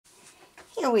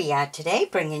Here we are today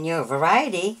bringing you a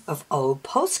variety of old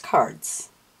postcards.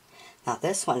 Now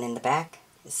this one in the back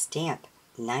is stamped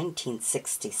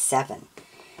 1967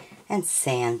 and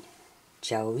San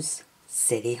Joe's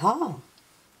City Hall.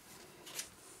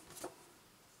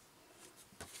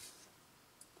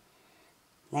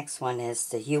 Next one is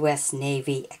the U.S.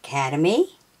 Navy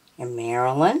Academy in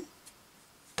Maryland.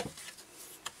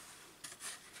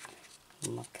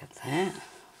 Look at that.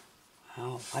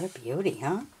 Oh, what a beauty,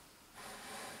 huh?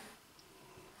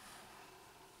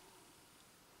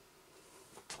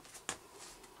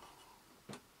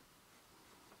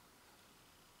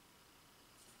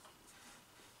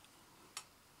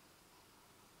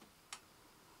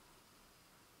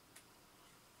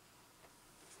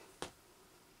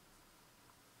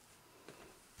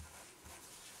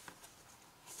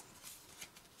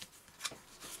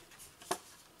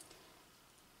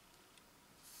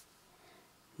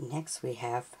 Next we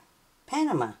have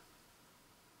Panama.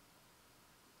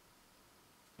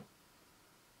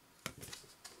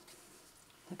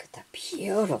 Look at the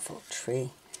beautiful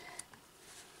tree.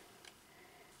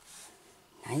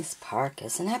 Nice park,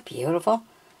 isn't that beautiful?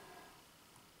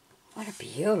 What a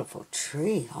beautiful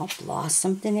tree, all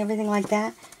blossomed and everything like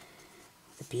that.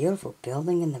 The beautiful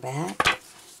building in the back.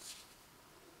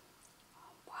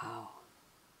 Wow.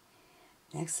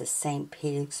 Next is St.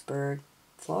 Petersburg,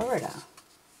 Florida.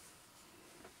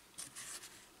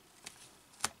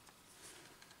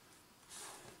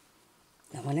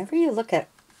 Now, whenever you look at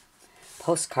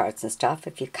postcards and stuff,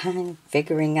 if you're kind of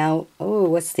figuring out, oh,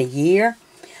 what's the year?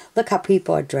 Look how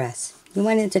people are dressed. You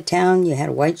went into town, you had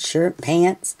a white shirt,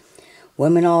 pants.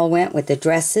 Women all went with the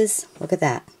dresses. Look at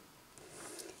that.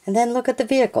 And then look at the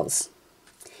vehicles.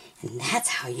 And that's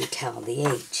how you tell the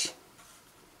age.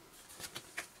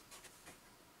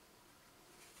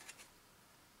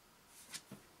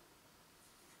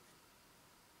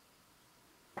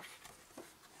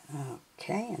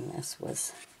 Okay, and this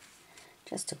was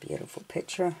just a beautiful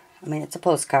picture. I mean, it's a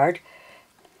postcard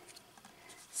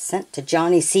sent to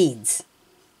Johnny Seeds.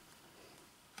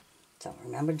 So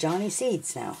remember Johnny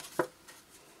Seeds now.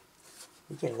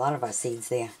 We get a lot of our seeds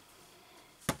there.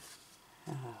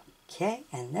 Okay,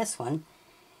 and this one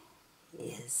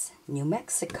is New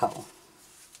Mexico.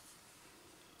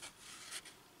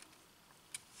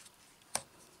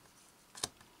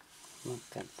 Look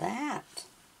at that.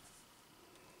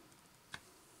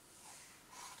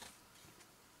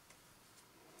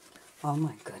 Oh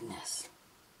my goodness.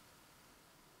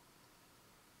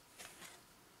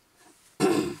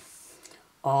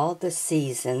 All the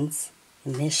seasons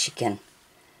in Michigan.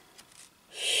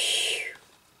 Whew.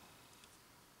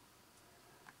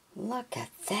 Look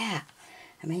at that.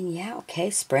 I mean, yeah,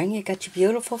 okay, spring, you got your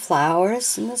beautiful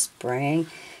flowers in the spring,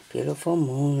 beautiful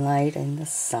moonlight in the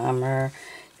summer,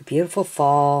 the beautiful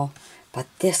fall, but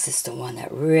this is the one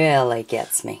that really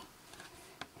gets me.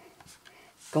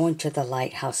 Going to the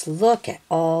lighthouse. Look at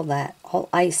all that, all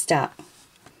iced up.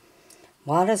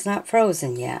 Water's not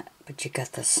frozen yet, but you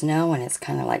got the snow and it's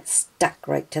kind of like stuck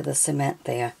right to the cement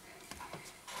there.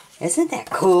 Isn't that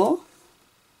cool?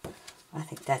 I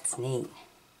think that's neat.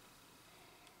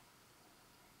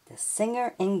 The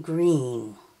Singer in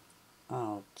Green.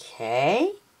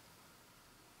 Okay.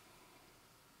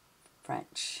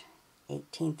 French,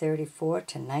 1834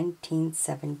 to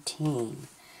 1917.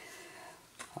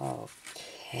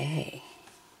 Okay.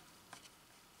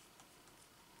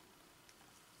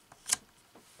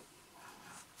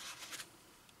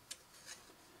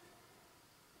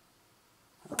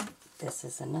 This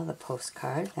is another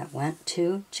postcard that went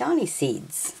to Johnny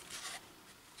Seeds.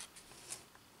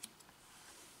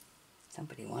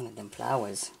 Somebody wanted them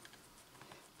flowers.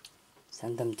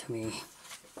 Send them to me.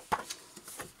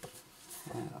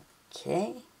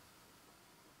 Okay.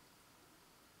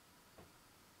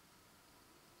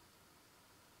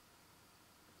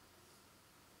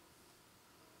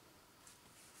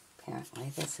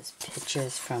 Apparently this is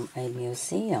pictures from a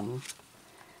museum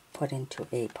put into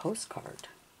a postcard.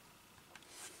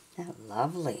 Isn't that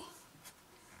lovely?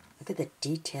 Look at the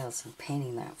details in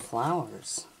painting that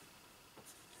flowers.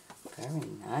 Very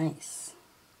nice.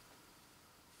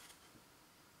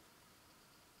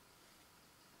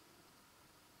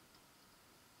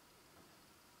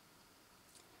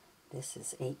 This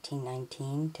is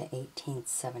 1819 to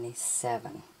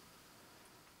 1877.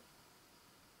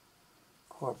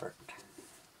 Courbet.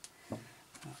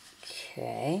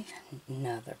 Okay,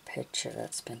 another picture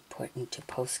that's been put into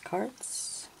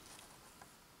postcards.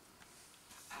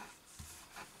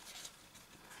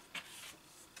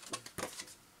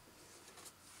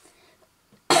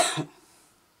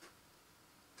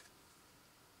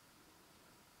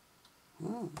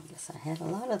 I guess I had a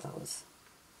lot of those.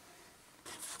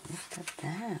 Look at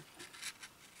that.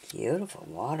 Beautiful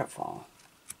waterfall.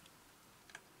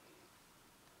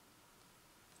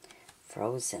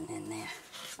 Frozen in there.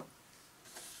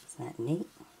 Isn't that neat?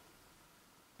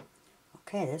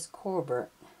 Okay, this Courbet,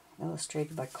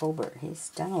 illustrated by Courbet. He's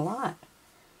done a lot.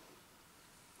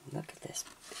 Look at this.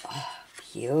 Oh,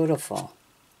 beautiful.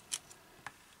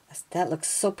 That looks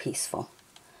so peaceful.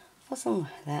 Doesn't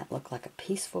that look like a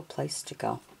peaceful place to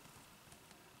go?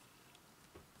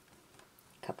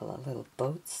 A couple of little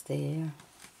boats there.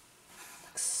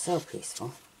 Looks so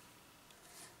peaceful.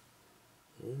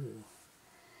 Ooh.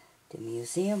 The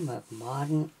Museum of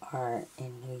Modern Art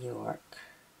in New York.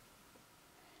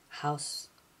 House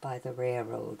by the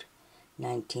Railroad,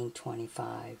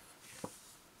 1925.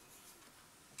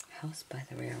 House by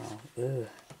the Railroad. Ooh.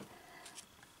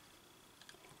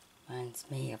 Reminds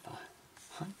me of a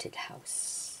haunted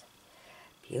house.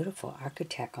 Beautiful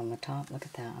architect on the top. Look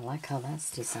at that. I like how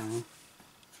that's designed.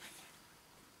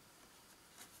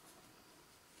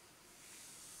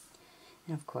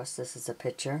 And of course, this is a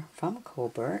picture from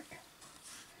Courbet.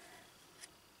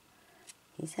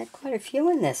 He's had quite a few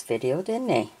in this video, didn't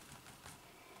he?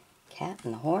 Cat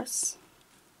and horse.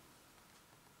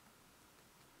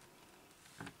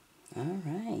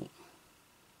 Alright.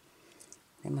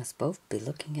 They must both be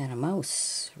looking at a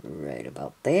mouse right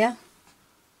about there.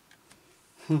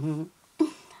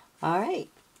 Alright.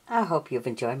 I hope you've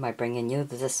enjoyed my bringing you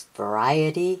this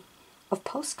variety of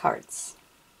postcards.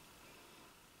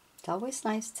 It's always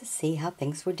nice to see how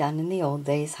things were done in the old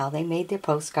days, how they made their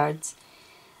postcards.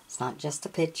 It's not just a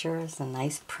picture, it's a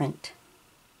nice print.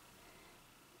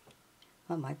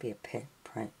 Well, it might be a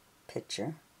print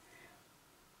picture.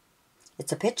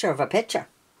 It's a picture of a picture.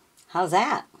 How's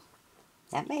that?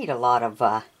 That made a lot of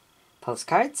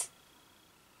postcards.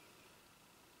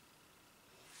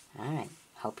 Alright,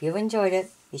 hope you enjoyed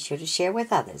it. Be sure to share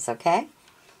with others, okay?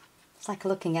 It's like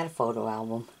looking at a photo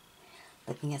album.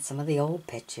 Looking at some of the old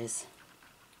pictures.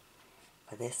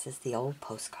 But this is the old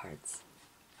postcards.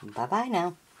 Bye-bye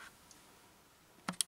now.